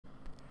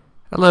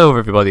Hello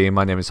everybody,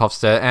 my name is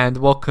Hofstad and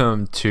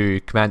welcome to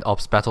Command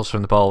Ops Battles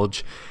from the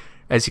Bulge.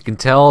 As you can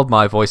tell,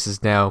 my voice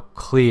is now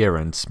clear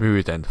and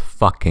smooth and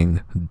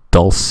fucking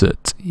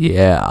dulcet,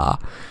 yeah.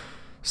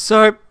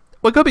 So,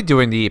 we're going to be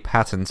doing the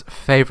Pattons'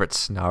 favourite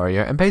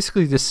scenario, and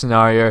basically this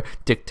scenario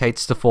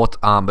dictates the 4th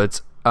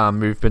Armoured's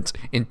movement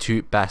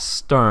into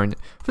Bastogne.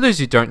 For those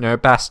who don't know,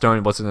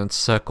 Bastogne was an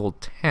encircled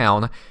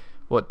town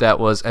that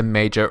was a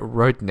major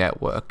road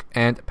network,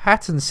 and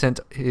Pattons sent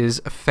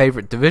his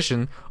favourite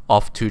division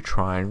off to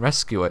try and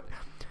rescue it.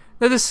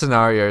 Now this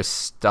scenario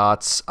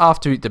starts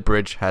after the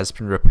bridge has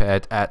been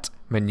repaired at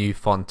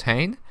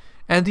Fontaine,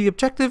 and the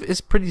objective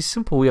is pretty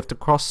simple. We have to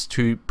cross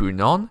to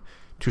Bounon,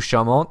 to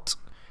Chaumont,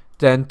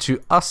 then to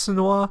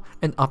Assenois,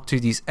 and up to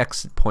these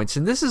exit points,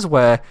 and this is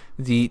where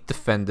the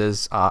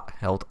defenders are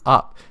held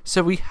up.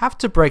 So we have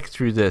to break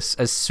through this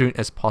as soon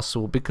as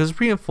possible because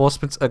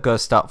reinforcements are going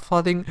to start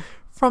flooding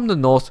from the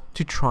north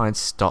to try and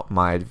stop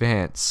my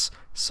advance.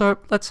 So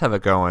let's have a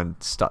go and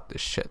start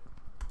this shit.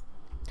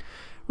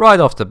 Right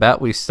off the bat,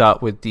 we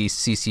start with the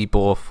CC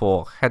Boer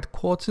for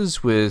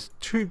headquarters with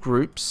 2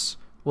 groups.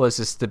 Was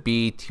this the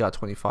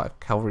BTR-25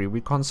 Cavalry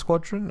Recon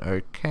Squadron?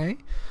 Okay.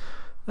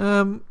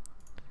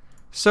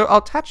 So I'll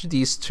attach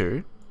these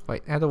 2.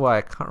 Wait, how do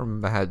I can't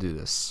remember how to do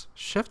this.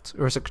 Shift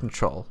or is it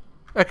Control?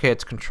 Okay,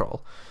 it's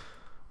Control.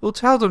 We'll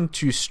tell them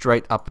to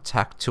straight up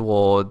attack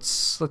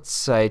towards, let's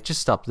say,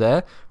 just up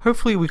there.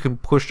 Hopefully we can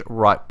push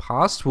right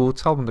past. We'll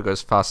tell them to go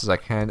as fast as I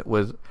can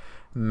with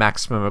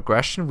maximum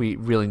aggression. We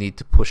really need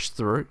to push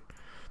through.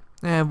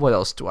 And what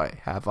else do I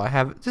have? I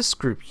have this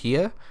group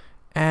here,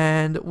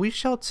 and we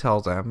shall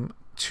tell them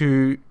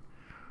to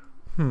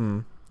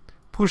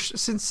push.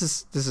 Since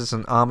this is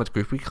an armored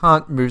group, we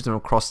can't move them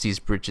across these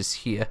bridges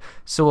here,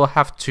 so we'll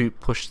have to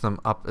push them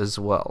up as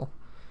well.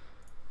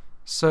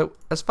 So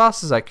as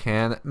fast as I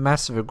can,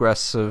 massive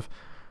aggressive,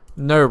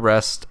 no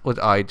rest with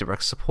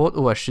direct support.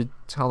 Oh, I should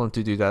tell them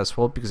to do that as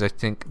well because I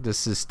think this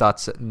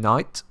starts at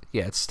night.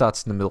 Yeah, it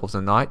starts in the middle of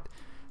the night,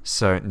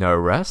 so no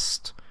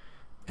rest.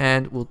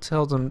 And we'll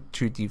tell them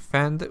to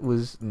defend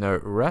with no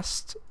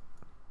rest.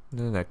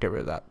 No, get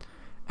rid of that.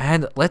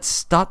 And let's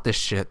start this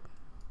shit.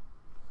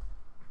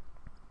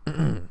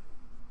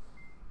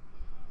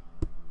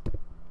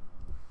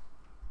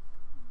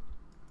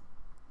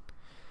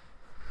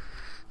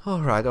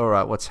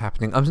 Alright, what's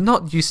happening? I'm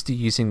not used to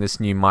using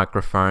this new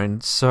microphone,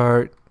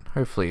 so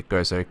hopefully it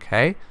goes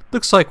okay.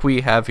 Looks like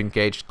we have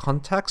engaged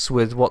contacts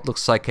with what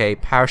looks like a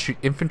parachute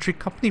infantry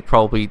company,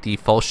 probably the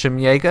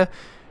Fallschirmjäger.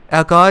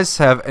 Our guys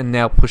have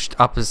now pushed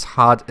up as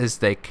hard as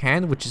they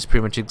can, which is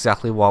pretty much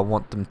exactly what I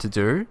want them to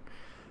do.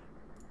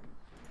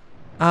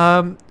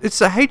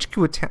 It's a HQ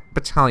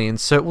battalion,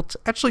 so we'll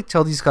actually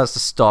tell these guys to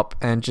stop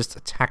and just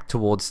attack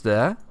towards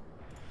there.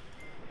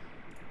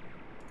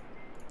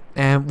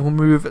 And we'll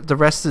move the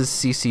rest of the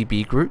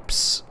CCB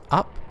groups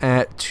up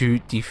to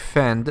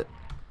defend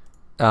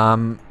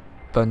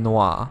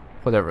Benoit,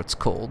 whatever it's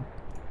called.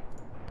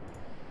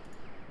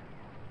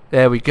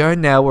 There we go.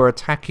 Now we're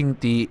attacking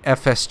the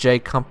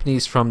FSJ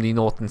companies from the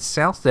north and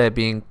south. They're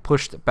being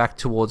pushed back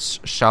towards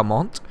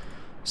Chaumont.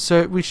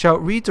 So we shall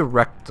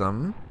redirect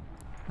them.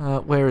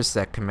 Where is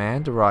that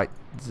command? Right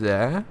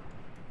there.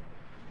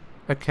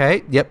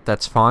 Okay, yep,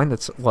 that's fine.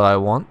 That's what I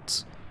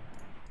want.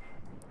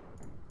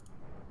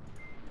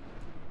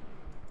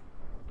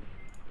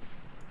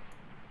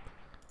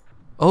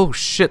 Oh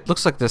shit,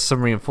 looks like there's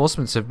some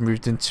reinforcements have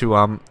moved into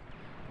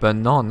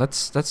Bernon.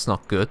 That's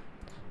not good.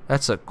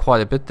 That's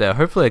quite a bit there.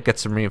 Hopefully I get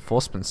some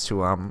reinforcements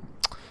to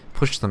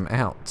push them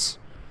out.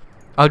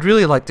 I'd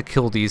really like to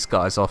kill these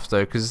guys off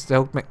though, because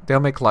they'll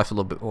make life a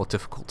little bit more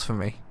difficult for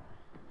me.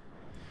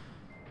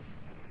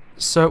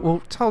 So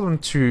we'll tell them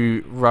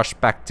to rush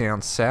back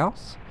down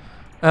south.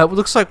 It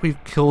looks like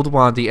we've killed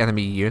one of the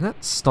enemy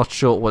units. Not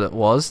sure what it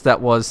was. That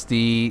was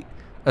the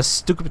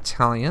Stuka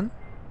battalion.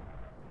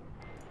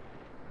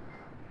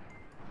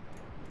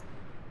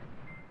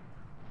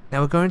 Now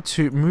we're going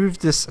to move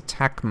this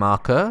attack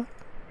marker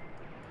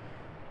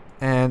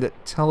and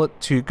tell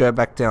it to go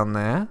back down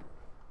there.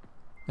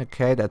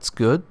 Okay, that's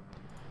good.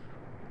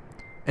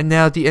 And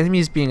now the enemy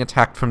is being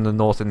attacked from the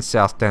north and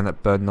south down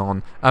at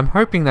Bernon. I'm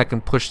hoping I can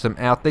push them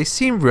out. They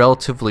seem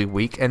relatively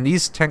weak, and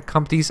these tank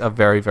companies are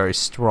very, very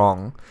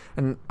strong.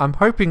 And I'm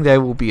hoping there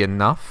will be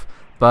enough,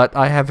 but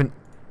I have an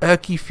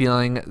irky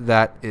feeling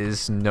that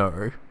is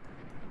no.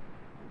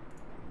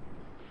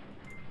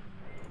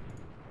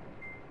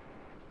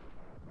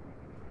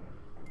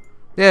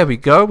 There we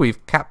go,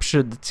 we've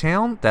captured the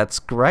town, that's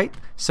great.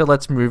 So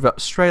let's move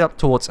up straight up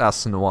towards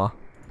Assenois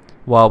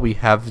while we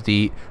have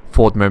the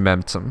forward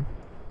momentum.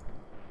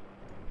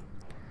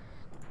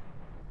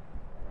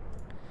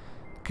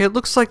 Okay, it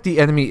looks like the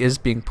enemy is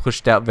being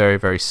pushed out very,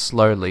 very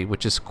slowly,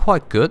 which is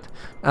quite good.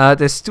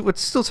 It's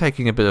still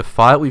taking a bit of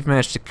fight. We've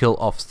managed to kill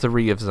off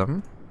 3 of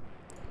them.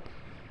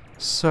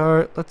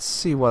 So let's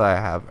see what I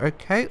have.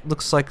 Okay,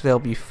 looks like they'll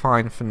be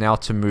fine for now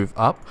to move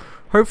up.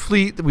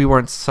 Hopefully we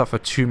won't suffer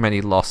too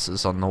many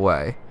losses on the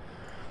way.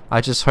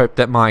 I just hope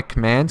that my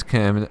command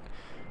can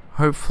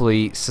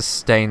hopefully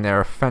sustain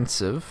their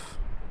offensive.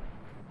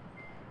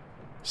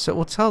 So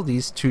we'll tell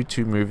these two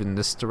to move in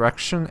this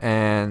direction,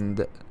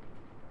 and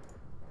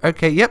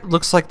okay, yep,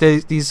 looks like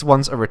these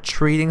ones are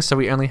retreating, so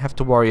we only have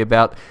to worry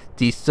about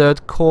the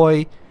 3rd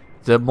Koi,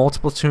 the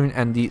multiple platoon,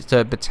 and the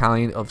 3rd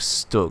Battalion of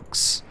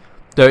Stugs.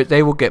 Though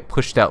they will get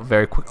pushed out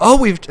very quick. Oh,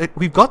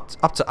 we've got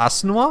up to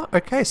Asanoa.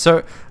 Okay,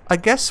 so I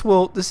guess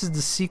this is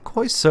the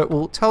Sequoia, so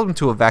we'll tell them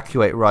to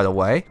evacuate right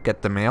away,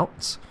 get them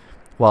out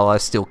while I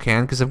still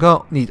can, because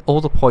need all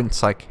the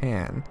points I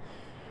can.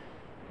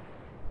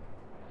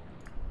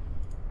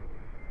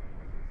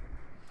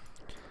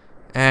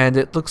 And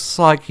it looks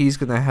like he's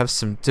going to have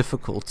some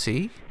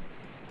difficulty.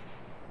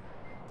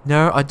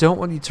 No, I don't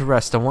want you to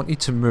rest. I want you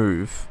to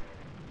move.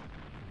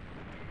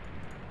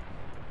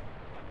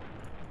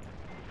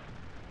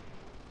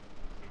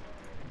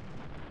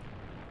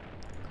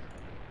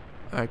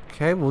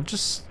 Okay, we'll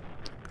just...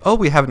 Oh,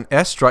 we have an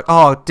airstrike.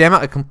 Oh, damn it.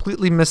 I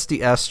completely missed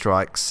the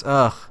airstrikes.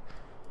 Ugh.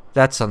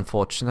 That's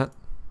unfortunate.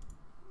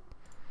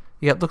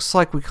 Yeah, it looks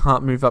like we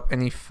can't move up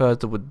any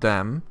further with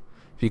them,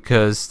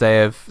 because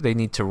they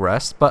need to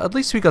rest, but at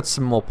least we got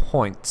some more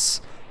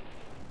points.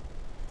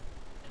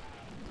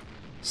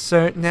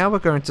 So now we're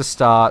going to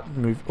start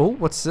oh,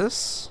 what's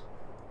this?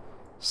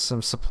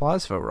 Some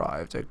supplies have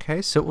arrived.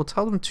 Okay, so we'll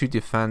tell them to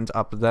defend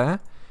up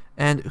there.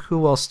 And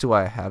who else do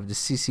I have? The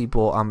CC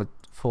Ball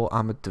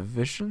Armored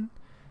Division.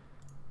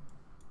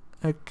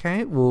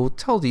 Okay, we'll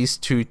tell these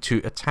two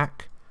to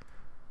attack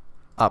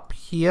up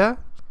here.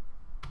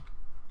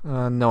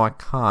 No, I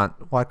can't.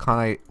 Why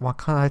can't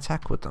I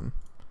attack with them?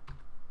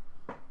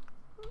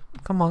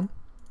 Come on.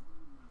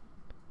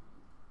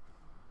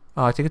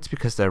 Oh, I think it's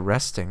because they're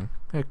resting.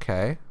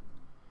 Okay.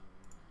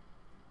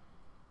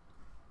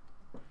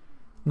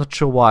 Not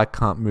sure why I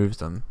can't move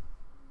them.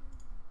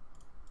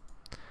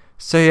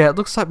 So yeah, it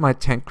looks like my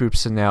tank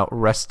groups are now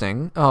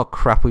resting. Oh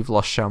crap, we've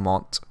lost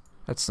Chaumont.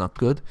 That's not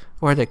good.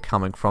 Where are they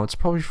coming from? It's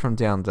probably from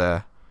down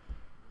there.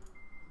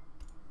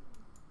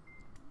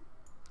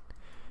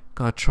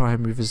 Gotta try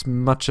and move as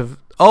much of...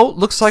 Oh,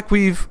 looks like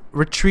we've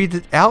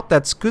retreated out.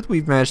 That's good.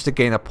 We've managed to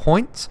gain a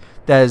point.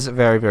 That is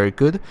very, very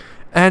good.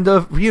 And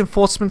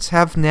reinforcements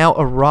have now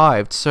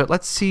arrived. So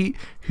let's see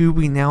who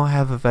we now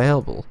have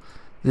available.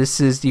 This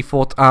is the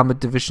 4th Armored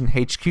Division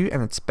HQ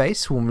and its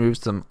base. We'll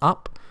move them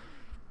up.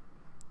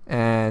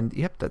 And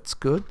yep, that's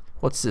good.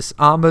 What's this?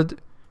 Armored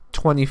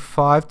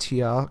 25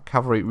 TR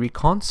Cavalry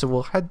Recon. So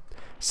we'll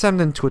send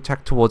them to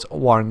attack towards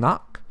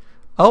Warnock.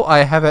 Oh, I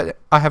have an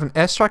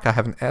airstrike. I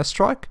have an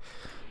airstrike.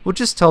 We'll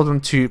just tell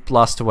them to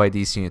blast away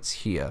these units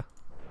here.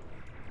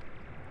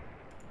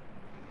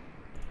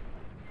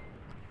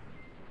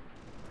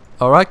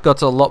 Alright,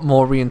 got a lot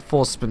more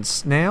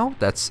reinforcements now.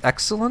 That's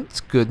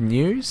excellent. Good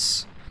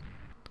news.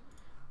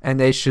 And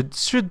they should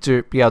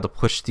be able to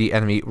push the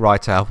enemy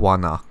right out of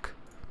Warnock.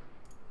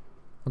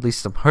 At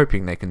least I'm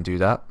hoping they can do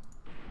that.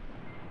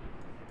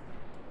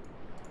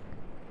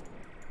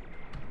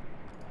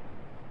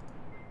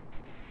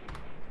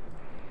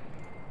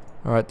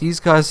 Alright, these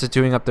guys are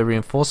doing up the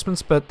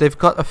reinforcements, but they've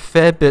got a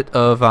fair bit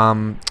of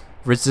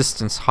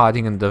resistance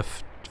hiding in the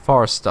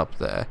forest up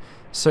there.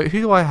 So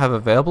who do I have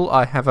available?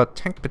 I have a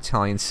tank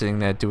battalion sitting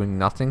there doing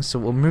nothing, so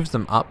we'll move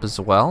them up as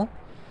well.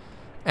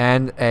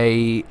 And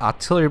a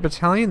artillery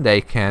battalion,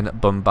 they can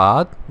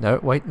bombard.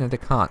 No, wait, no they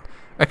can't.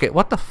 Okay,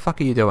 what the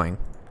fuck are you doing?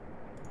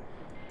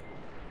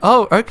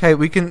 Oh, okay,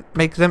 we can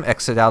make them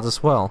exit out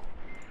as well.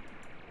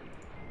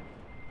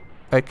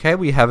 Okay,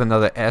 we have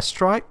another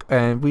airstrike,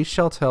 and we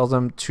shall tell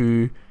them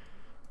to...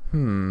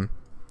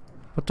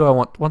 What do I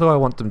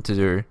want them to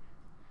do?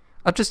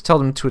 I'll just tell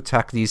them to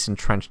attack these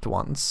entrenched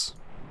ones.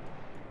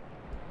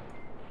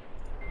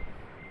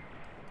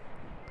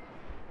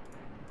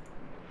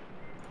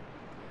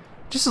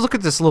 Just look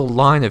at this little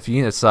line of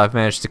units that I've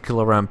managed to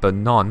kill around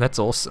Banon. That's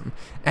awesome.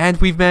 And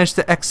we've managed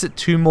to exit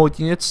 2 more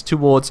units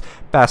towards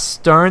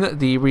Bastogne.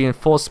 The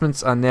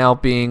reinforcements are now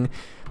being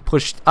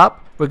pushed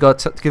up. We're going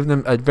to give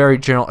them a very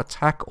general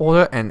attack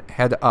order and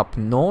head up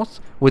north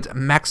with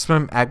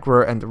maximum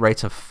aggro and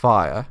rate of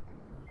fire.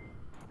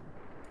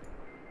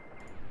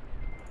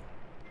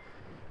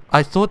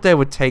 I thought they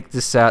would take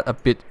this out a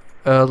bit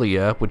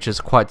earlier, which is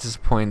quite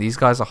disappointing. These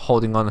guys are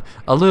holding on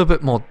a little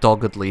bit more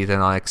doggedly than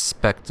I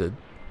expected.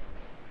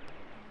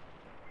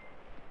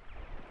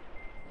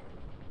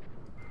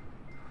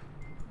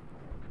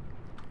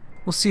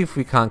 We'll see if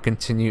we can't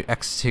continue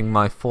exiting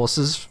my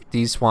forces,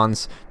 these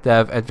ones that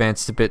have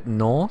advanced a bit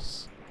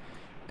north.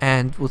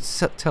 And we'll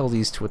tell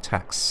these to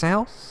attack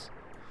south.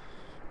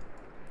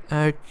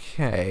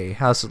 Okay,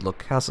 how's it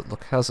look? How's it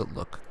look? How's it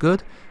look?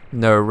 Good.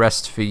 No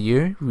rest for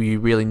you. We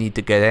really need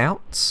to get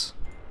out.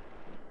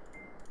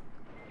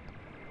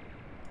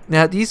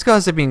 Now, these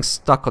guys are being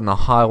stuck on the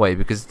highway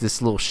because of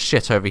this little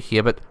shit over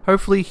here, but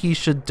hopefully he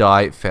should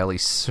die fairly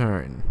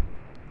soon.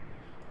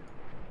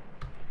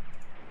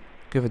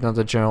 Give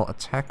another general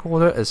attack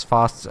order as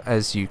fast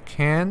as you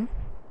can.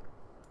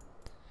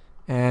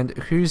 And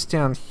who's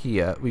down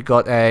here? We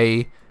got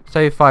a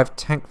 35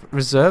 tank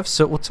reserve,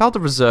 so we'll tell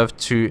the reserve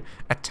to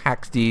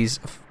attack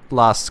these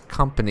last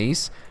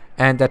companies,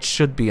 and that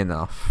should be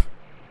enough.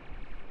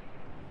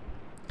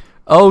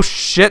 Oh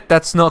shit,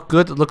 that's not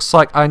good. It looks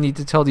like I need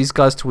to tell these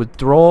guys to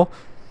withdraw.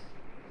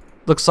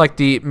 Looks like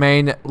the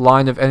main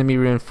line of enemy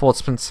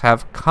reinforcements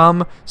have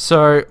come.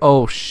 So,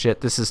 oh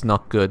shit, this is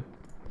not good.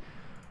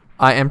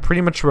 I am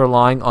pretty much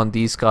relying on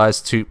these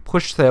guys to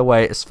push their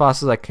way as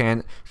fast as I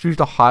can through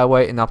the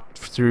highway and up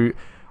through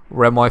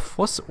Remoy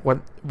Force.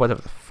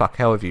 Whatever the fuck,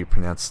 however you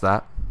pronounce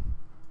that.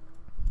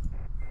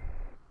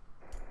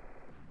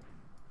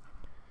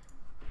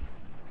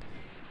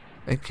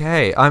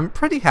 Okay, I'm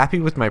pretty happy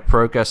with my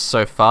progress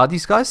so far.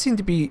 These guys seem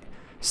to be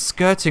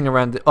skirting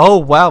around the... Oh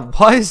wow,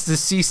 why is the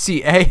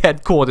CCA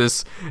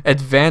headquarters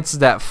advanced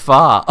that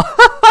far?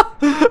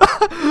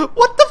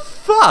 What the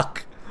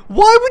fuck?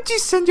 Why would you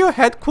send your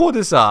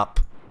headquarters up?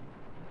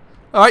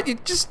 Alright, you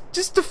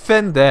just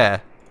defend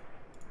there.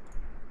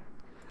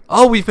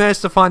 Oh, we've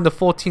managed to find the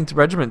 14th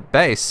Regiment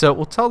base, so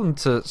we'll tell them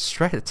to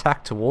straight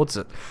attack towards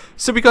it.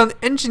 So we got an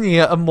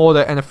engineer, a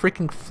mortar, and a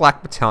freaking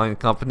flak battalion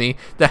company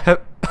that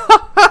have...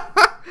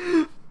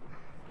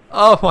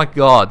 Oh my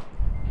god.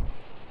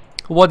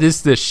 What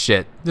is this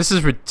shit? This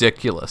is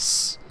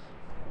ridiculous.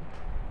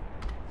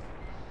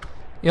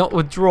 You know,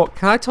 withdraw.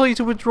 Can I tell you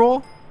to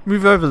withdraw?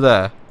 Move over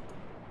there.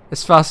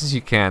 As fast as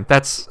you can.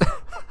 That's...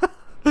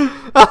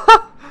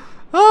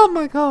 Oh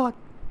my god.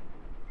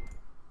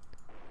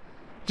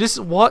 Just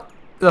what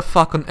the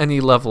fuck on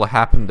any level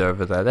happened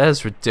over there? That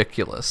is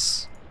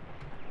ridiculous.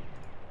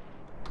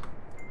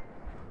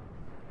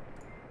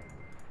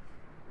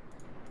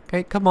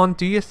 Okay, come on,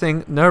 do your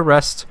thing. No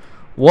rest.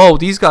 Whoa,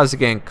 these guys are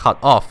getting cut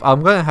off.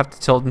 I'm going to have to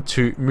tell them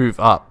to move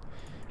up,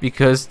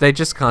 because they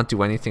just can't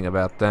do anything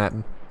about that.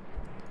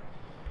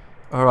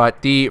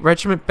 Alright, the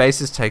regiment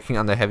base is taking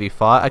under heavy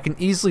fire. I can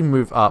easily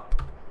move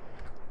up.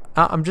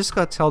 I'm just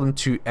going to tell them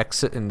to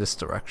exit in this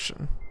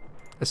direction.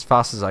 As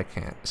fast as I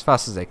can. As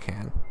fast as they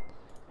can.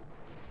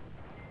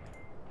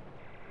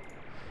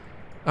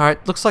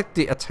 Alright, looks like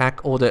the attack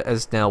order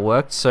has now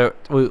worked, so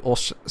we'll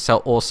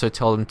also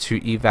tell them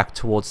to evac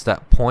towards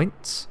that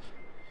point.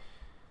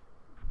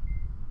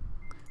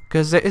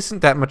 Because there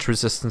isn't that much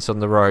resistance on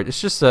the road. It's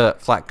just a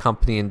flat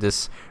company in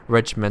this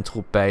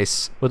regimental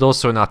base, with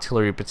also an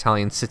artillery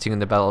battalion sitting in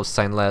the Battle of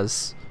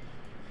Saint-Lez.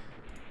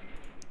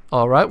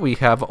 Alright, we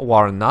have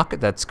Warrenak,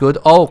 that's good.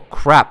 Oh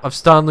crap, I've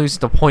started losing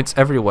the points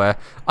everywhere.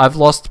 I've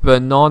lost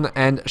Bernon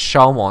and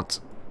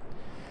Chalmont.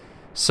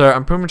 So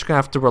I'm pretty much going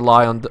to have to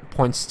rely on the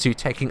points to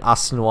taking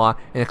Arsenois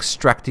and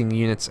extracting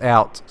units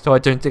out. So I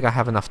don't think I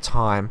have enough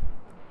time.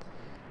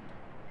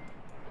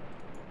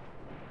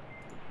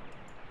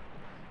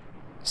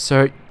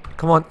 So,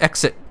 come on,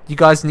 exit. You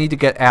guys need to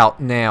get out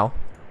now.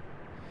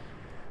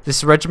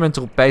 This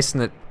regimental base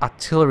and the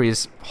artillery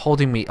is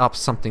holding me up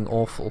something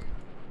awful.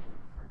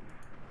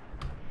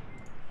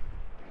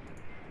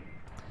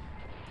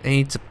 I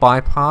need to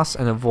bypass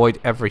and avoid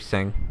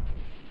everything.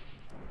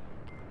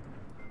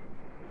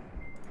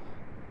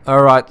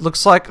 Alright,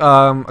 looks like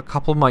a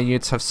couple of my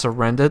units have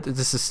surrendered.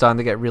 This is starting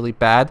to get really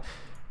bad.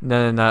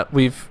 No,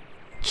 we've...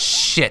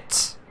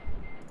 Shit.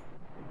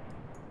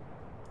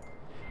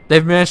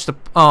 They've managed to...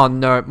 Oh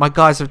no, my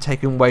guys have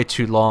taken way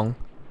too long.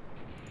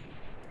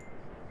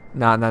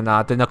 Nah,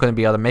 they're not going to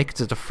be able to make it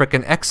to the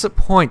frickin' exit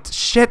point.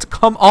 Shit,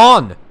 come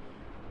on!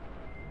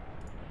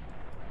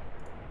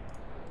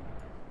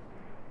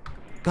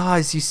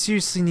 Guys, you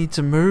seriously need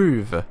to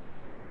move.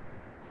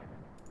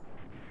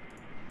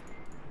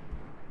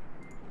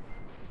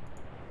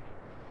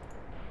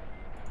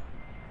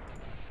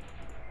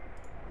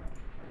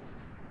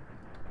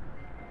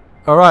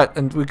 Alright,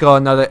 and we got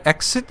another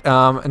exit,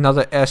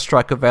 another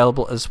airstrike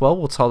available as well.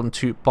 We'll tell them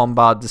to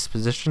bombard this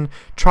position.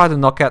 Try to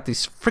knock out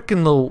these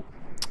freaking little,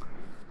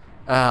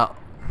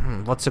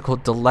 what's it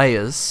called,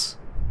 delayers.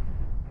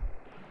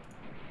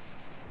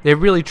 They're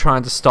really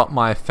trying to stop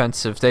my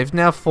offensive. They've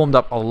now formed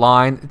up a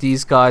line.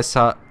 These guys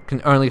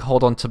can only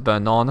hold on to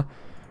Bernon.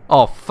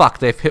 Oh fuck,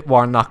 they've hit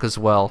Warrenak as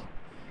well.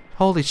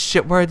 Holy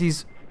shit, where are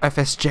these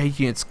FSJ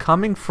units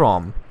coming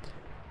from?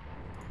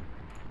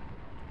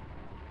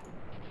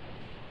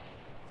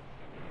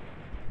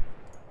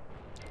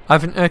 I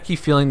have an irky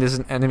feeling there's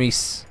an enemy.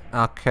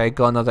 Okay,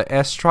 got another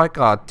airstrike.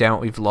 Oh, damn it,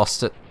 we've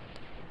lost it.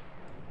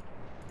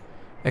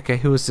 Okay,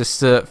 who is this?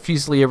 The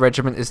Fusilier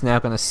regiment is now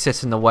going to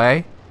sit in the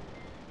way.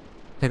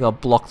 They're going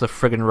to block the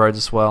friggin' road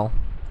as well.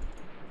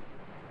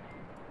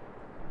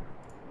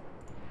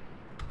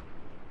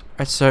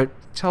 Alright, so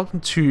tell them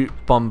to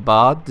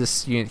bombard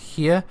this unit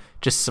here.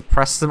 Just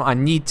suppress them. I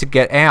need to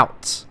get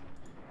out.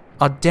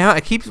 Oh, damn it,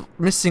 I keep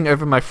missing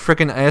over my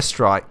friggin'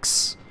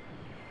 airstrikes.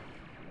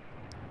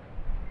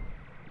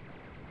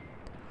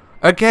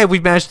 Okay,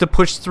 we've managed to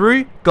push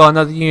through. Got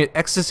another unit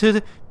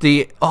exited.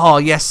 Oh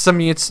yes, some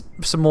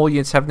more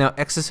units have now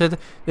exited.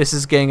 This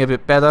is getting a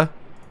bit better.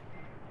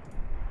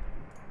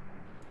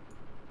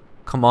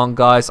 Come on,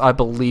 guys, I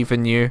believe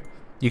in you.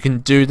 You can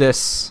do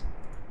this.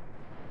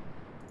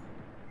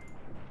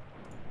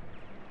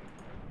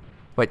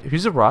 Wait,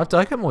 who's arrived? Did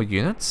I get more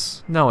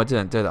units? No, I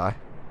didn't, did I?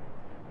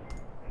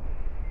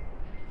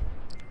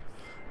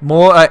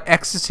 More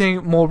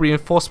exiting, more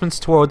reinforcements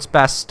towards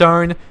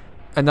Bastogne.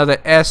 Another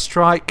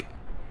airstrike.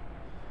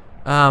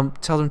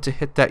 Tell them to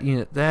hit that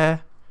unit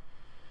there.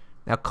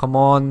 Now come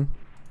on.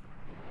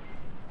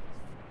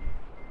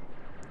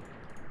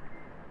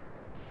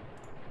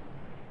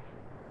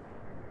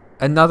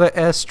 Another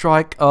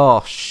airstrike.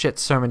 Oh shit,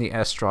 so many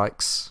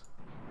airstrikes.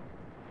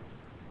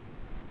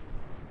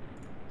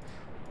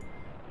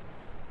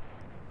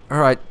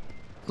 Alright,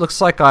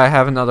 looks like I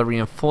have another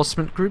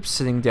reinforcement group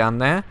sitting down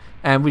there,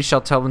 and we shall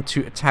tell them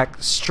to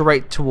attack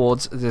straight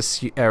towards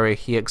this area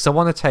here, because I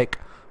want to take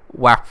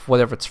WAP,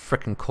 whatever it's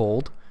frickin'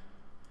 called,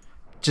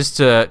 just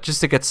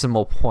to get some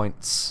more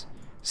points.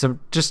 So I'm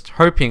just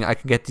hoping I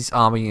can get these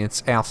army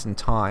units out in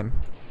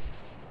time.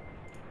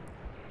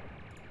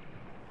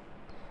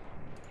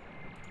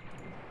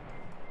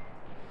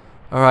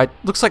 Alright,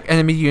 looks like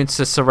enemy units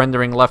are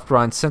surrendering left,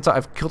 right, and center.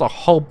 I've killed a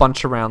whole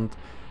bunch around,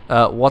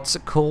 what's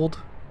it called?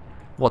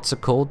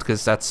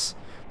 Because that's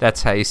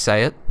how you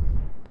say it.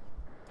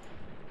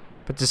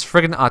 But this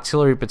friggin'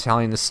 artillery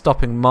battalion is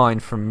stopping mine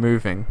from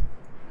moving.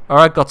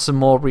 Alright, got some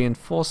more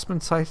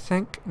reinforcements, I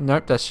think.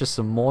 Nope, that's just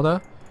a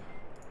mortar.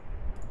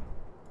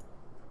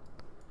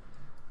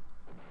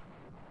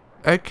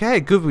 Okay,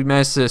 good, we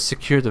managed to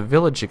secure the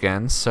village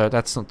again, so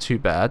that's not too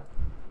bad.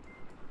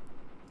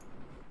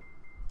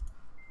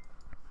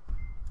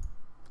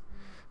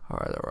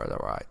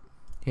 Alright.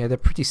 Yeah, they're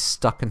pretty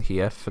stuck in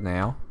here for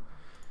now.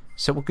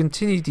 So we'll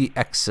continue the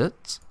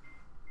exit.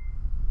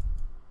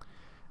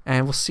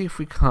 And we'll see if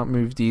we can't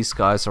move these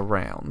guys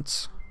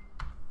around.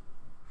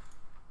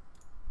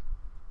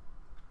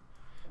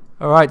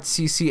 Alright,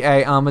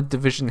 CCA Armored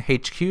Division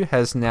HQ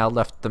has now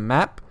left the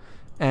map.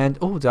 And,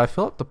 oh, did I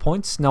fill up the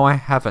points? No, I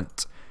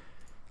haven't.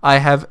 I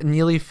have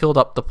nearly filled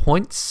up the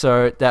points,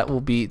 so that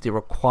will be the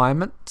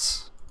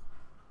requirement.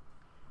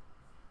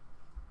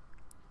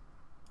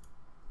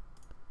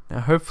 Now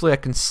hopefully I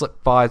can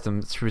slip by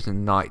them through the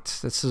night.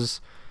 This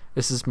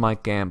is my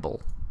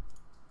gamble.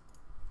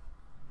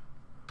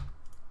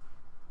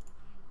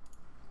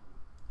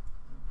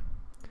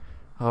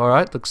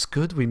 Alright, looks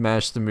good. We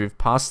managed to move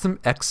past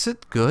them.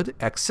 Exit, good,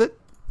 exit.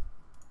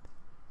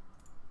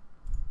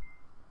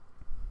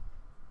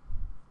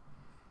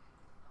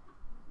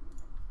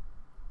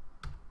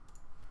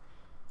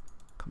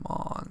 Come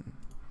on.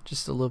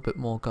 Just a little bit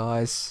more,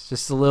 guys.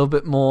 Just a little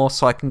bit more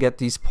so I can get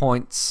these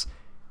points.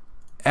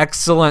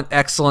 Excellent,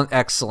 excellent,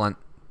 excellent.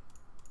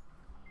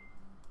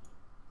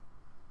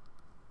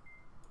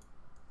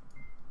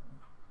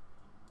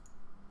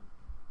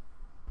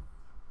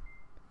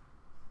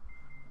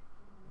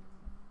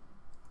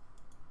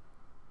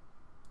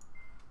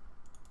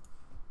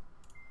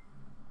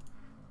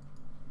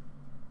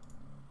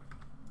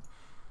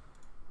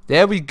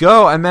 There we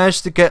go. I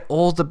managed to get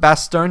all the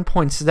Bastogne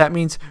points. So that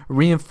means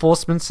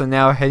reinforcements are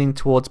now heading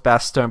towards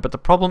Bastogne. But the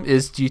problem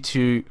is due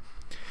to...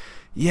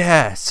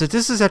 Yeah, so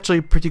this is actually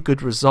a pretty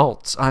good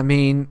result. I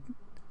mean,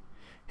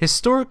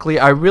 historically,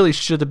 I really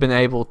should have been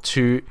able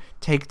to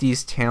take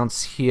these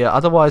towns here.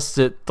 Otherwise,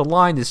 the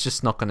line is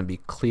just not going to be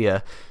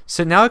clear.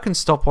 So now I can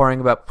stop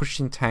worrying about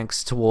pushing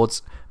tanks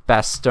towards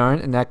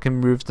Bastogne, and I can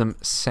move them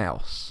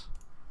south.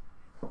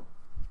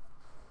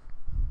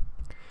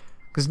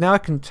 Because now I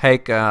can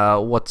take,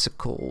 what's it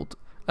called?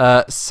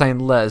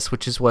 Saint-Lez,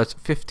 which is worth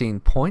 15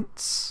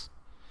 points.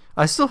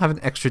 I still have an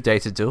extra day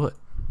to do it.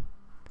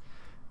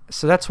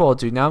 So that's what I'll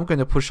do. Now I'm going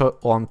to push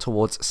on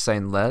towards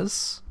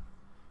Saint-Lez.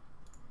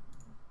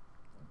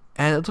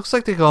 And it looks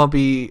like they're going to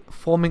be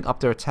forming up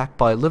their attack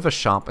by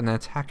Liverchamp and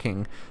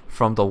attacking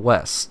from the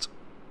west.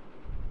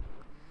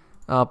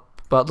 But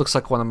it looks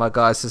like one of my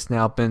guys has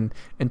now been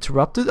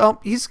interrupted. Oh,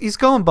 he's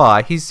going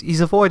by. He's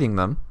avoiding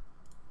them.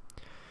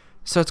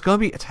 So it's going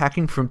to be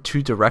attacking from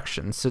two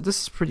directions. So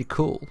this is pretty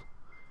cool.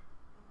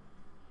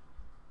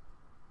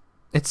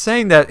 It's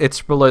saying that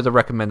it's below the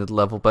recommended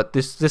level, but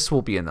this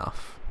will be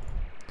enough.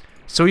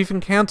 So we've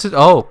encountered,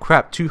 oh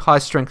crap, 2 high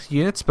strength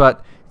units,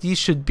 but these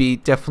should be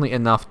definitely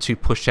enough to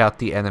push out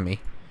the enemy.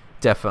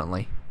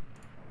 Definitely.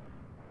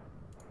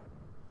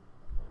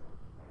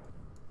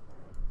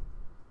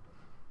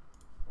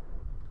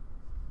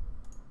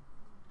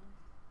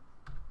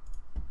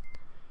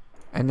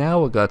 And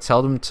now we're going to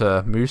tell them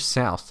to move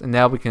south. And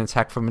now we can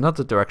attack from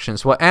another direction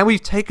as well. And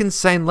we've taken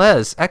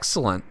Saint-Lez.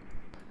 Excellent.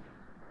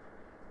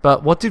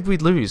 But what did we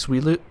lose?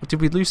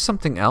 Did we lose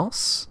something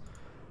else?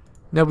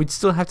 No, we'd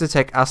still have to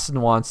take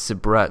Assinois and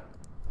Cibret.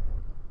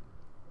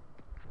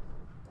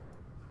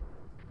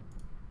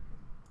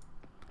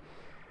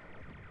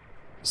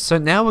 So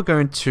now we're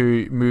going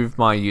to move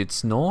my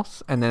units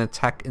north and then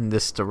attack in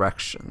this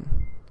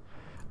direction.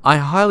 I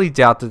highly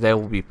doubt that they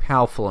will be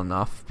powerful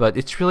enough, but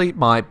it's really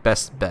my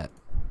best bet.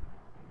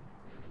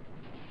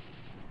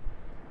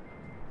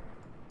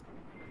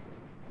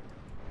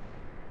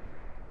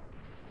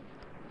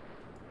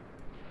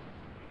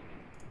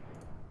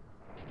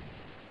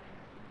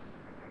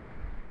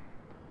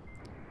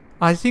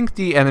 I think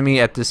the enemy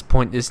at this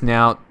point is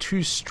now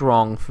too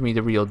strong for me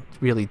to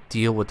really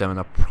deal with them in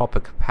a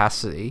proper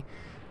capacity.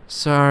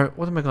 So,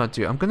 what am I going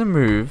to do? I'm going to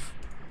move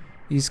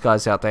these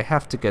guys out. They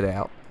have to get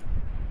out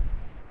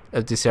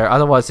of this area.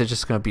 Otherwise, they're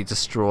just going to be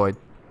destroyed.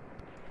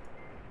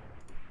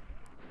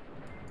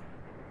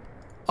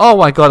 Oh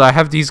my god, I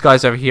have these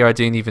guys over here. I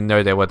didn't even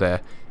know they were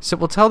there. So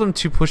we'll tell them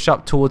to push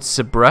up towards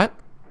Sabret.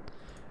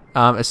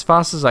 As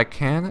fast as I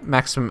can.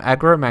 Maximum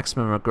aggro,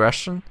 maximum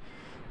aggression.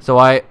 So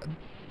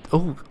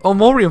oh,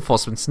 more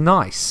reinforcements.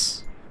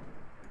 Nice.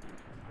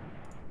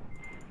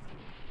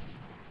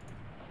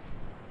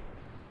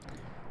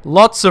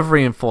 Lots of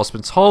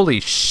reinforcements. Holy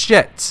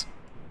shit.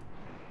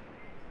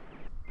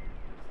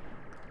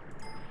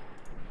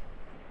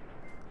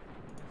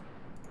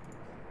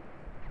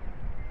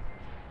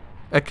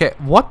 Okay,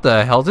 what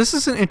the hell? This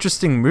is an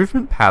interesting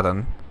movement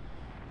pattern.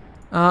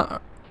 It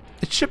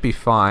should be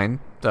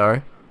fine,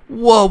 though.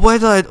 Whoa, where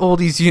did all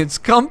these units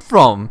come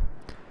from?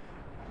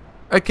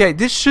 Okay,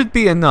 this should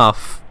be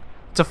enough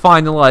to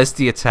finalize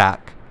the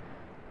attack.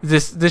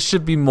 This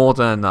should be more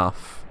than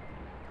enough.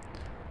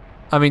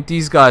 I mean,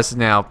 these guys are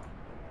now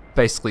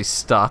basically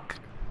stuck.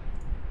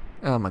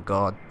 Oh my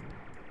god.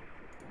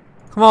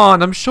 Come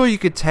on, I'm sure you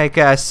could take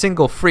a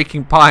single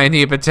freaking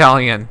pioneer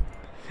battalion.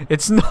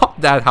 It's not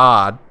that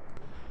hard.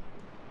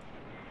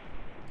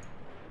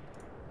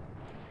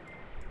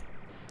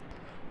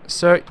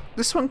 So,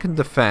 this one can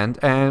defend,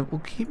 and we'll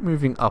keep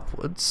moving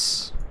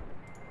upwards.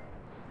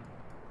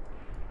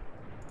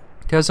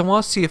 Because I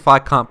want to see if I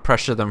can't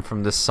pressure them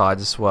from this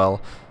side as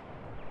well.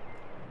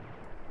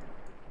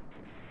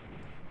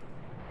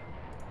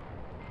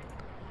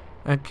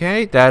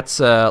 Okay, that's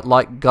a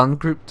light gun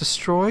group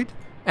destroyed.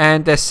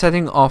 And they're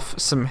setting off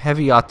some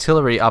heavy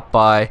artillery up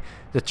by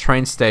the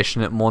train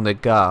station at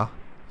Montnegar.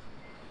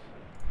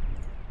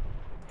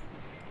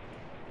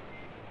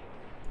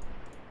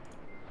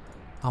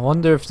 I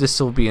wonder if this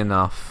will be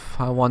enough.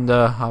 I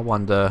wonder.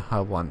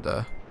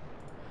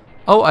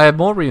 Oh, I have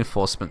more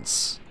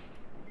reinforcements.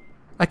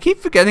 I keep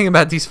forgetting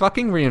about these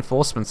fucking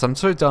reinforcements. I'm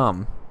so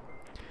dumb.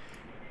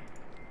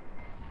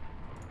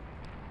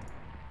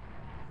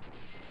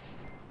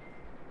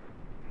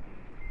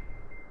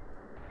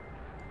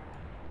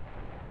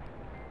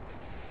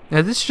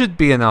 Now this should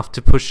be enough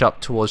to push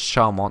up towards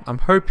Charmont. I'm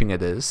hoping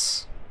it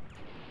is.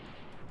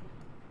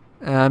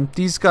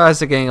 These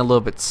guys are getting a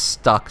little bit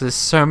stuck. There's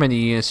so many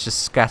units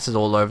just scattered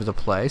all over the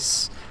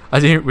place.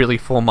 I didn't really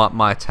form up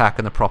my attack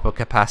in a proper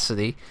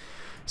capacity.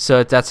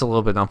 So that's a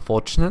little bit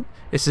unfortunate.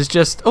 This is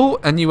just... oh,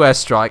 a new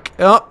airstrike.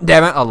 Oh,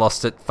 damn it, I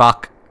lost it.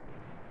 Fuck.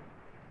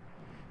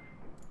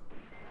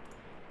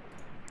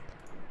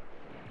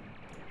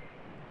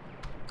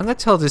 I'm going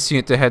to tell this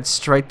unit to head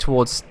straight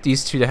towards...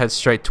 these two to head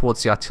straight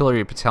towards the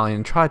artillery battalion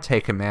and try to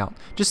take him out.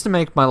 Just to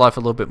make my life a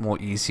little bit more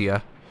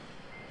easier.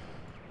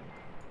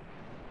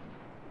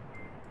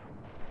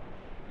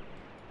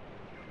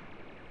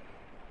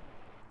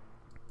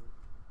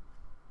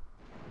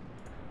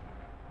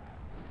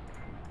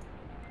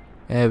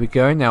 There we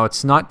go, now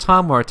it's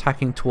nighttime, we're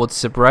attacking towards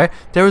Sabret.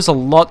 There is a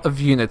lot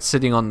of units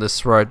sitting on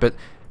this road, but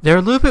they're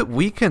a little bit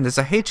weakened. There's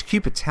a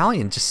HQ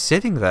battalion just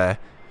sitting there.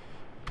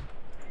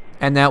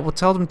 And now we'll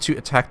tell them to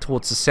attack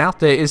towards the south.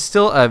 There is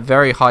still a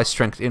very high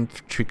strength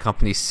infantry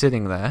company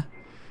sitting there.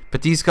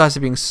 But these guys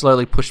are being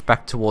slowly pushed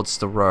back towards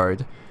the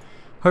road.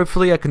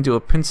 Hopefully I can do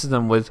a pincer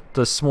them with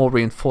the small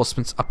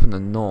reinforcements up in the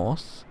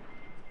north.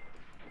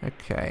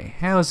 Okay,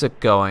 how is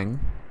it going?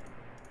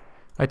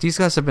 Right, these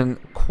guys have been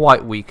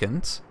quite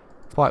weakened.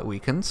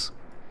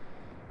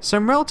 So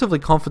I'm relatively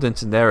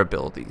confident in their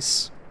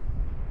abilities.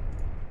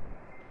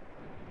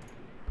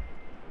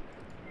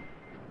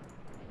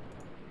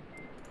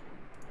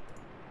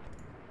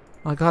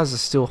 My guys are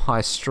still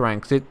high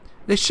strength.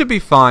 They should be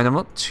fine. I'm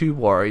not too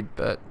worried,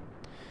 but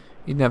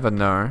you never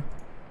know.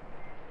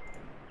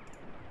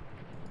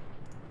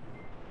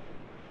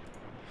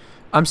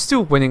 I'm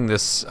still winning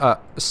this,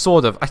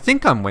 sort of. I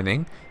think I'm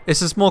winning.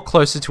 This is more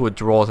closer to a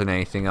draw than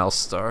anything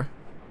else, though.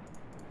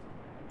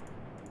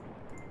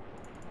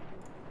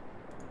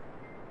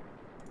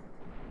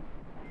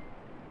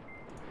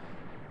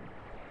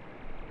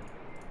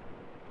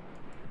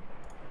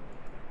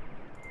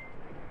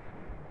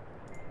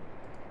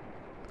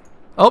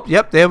 Oh,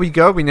 yep, there we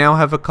go. We now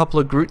have a couple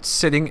of groups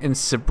sitting in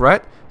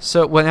Sabret.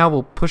 So now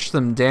we'll push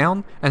them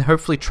down and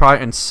hopefully try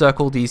and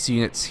circle these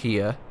units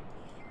here.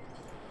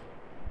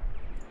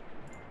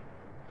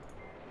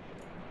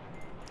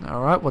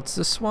 Alright, what's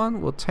this one?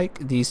 We'll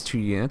take these two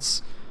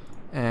units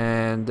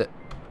and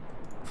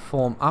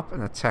form up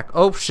and attack.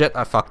 Oh shit,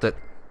 I fucked it.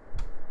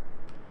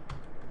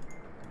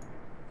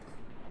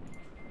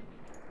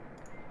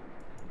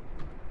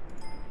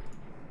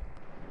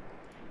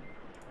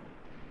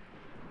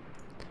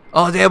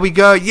 Oh, there we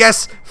go.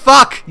 Yes!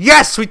 Fuck!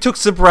 Yes! We took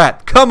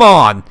Sabret! Come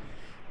on!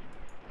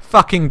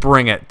 Fucking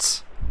bring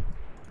it.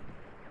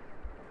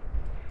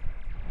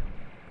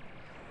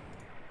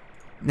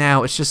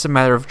 Now, it's just a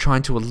matter of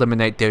trying to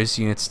eliminate those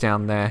units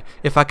down there.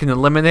 If I can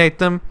eliminate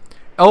them...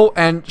 Oh,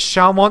 and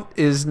Charmont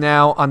is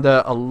now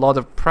under a lot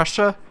of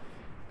pressure.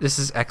 This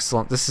is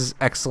excellent. This is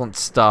excellent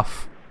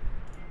stuff.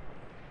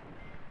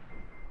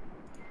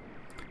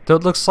 Though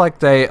it looks like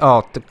they...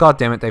 oh,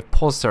 goddammit, they've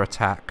paused their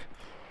attack.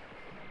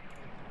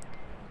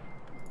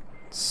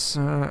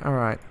 So,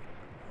 alright.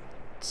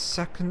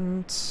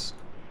 Second.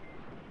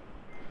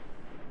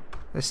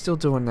 They're still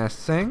doing their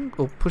thing.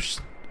 We'll push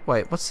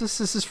Wait, what's this?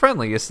 This is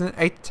friendly, isn't it?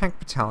 8th Tank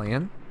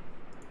Battalion.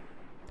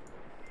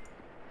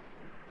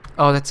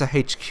 Oh, that's a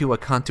HQ. I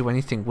can't do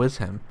anything with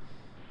him.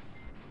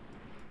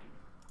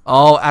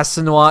 Oh,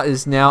 Asanoir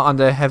is now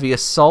under heavy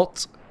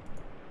assault.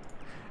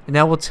 And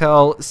now we'll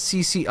tell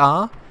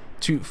CCR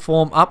to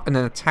form up and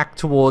then attack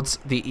towards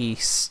the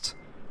east.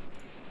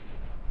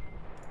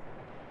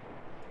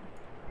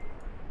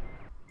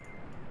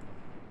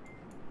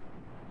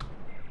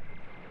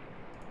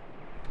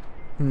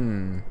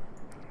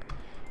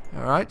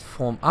 Alright,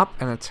 form up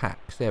and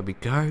attack. There we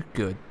go.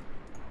 Good.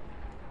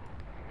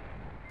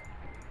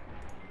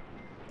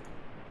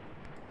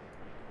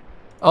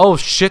 Oh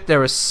shit,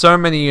 there are so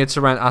many units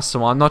around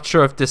Asanoir. I'm not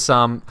sure if this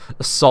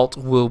assault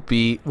will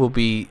be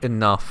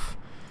enough.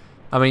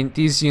 I mean,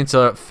 these units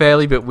are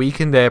fairly bit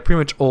weakened. They're pretty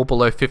much all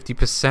below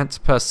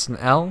 50%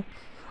 personnel.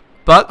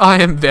 But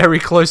I am very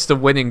close to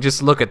winning.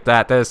 Just look at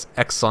that. That is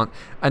excellent.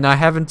 And I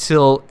have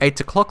until 8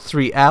 o'clock,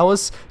 3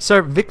 hours.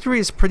 So victory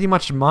is pretty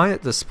much mine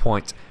at this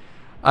point.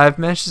 I've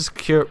managed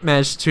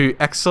to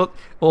exit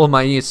all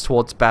my units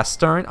towards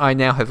Bastogne. I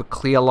now have a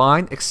clear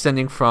line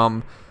extending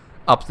from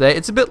up there.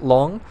 It's a bit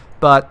long,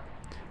 but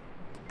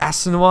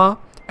Asanoir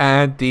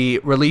and the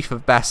relief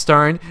of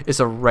Bastogne is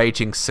a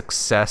raging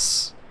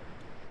success.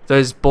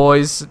 Those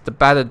boys, the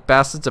battered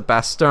bastards of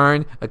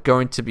Bastogne, are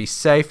going to be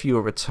safe. You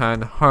will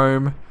return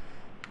home.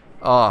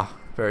 Ah, oh,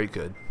 very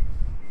good.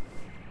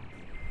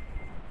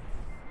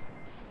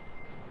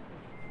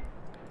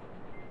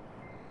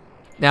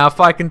 Now,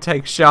 if I can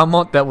take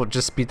Chalmont, that will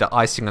just be the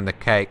icing on the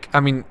cake. I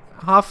mean,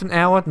 half an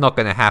hour, not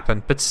going to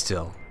happen, but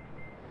still.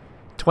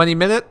 20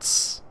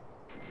 minutes?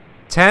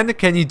 10?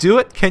 Can you do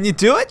it? Can you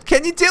do it?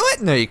 Can you do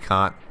it? No, you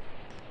can't.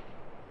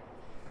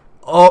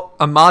 Oh,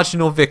 a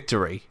marginal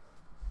victory.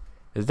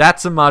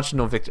 That's a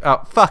marginal victory.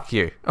 Oh, fuck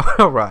you.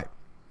 Alright.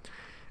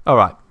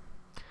 Alright.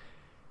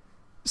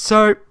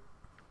 So,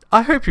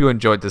 I hope you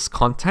enjoyed this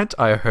content.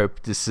 I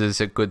hope this is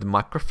a good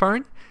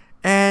microphone.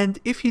 And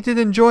if you did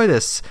enjoy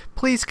this,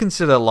 please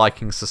consider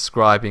liking,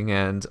 subscribing,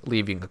 and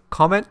leaving a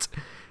comment.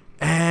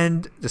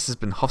 And this has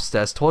been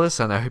Hofstad's Tortoise,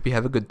 and I hope you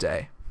have a good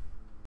day.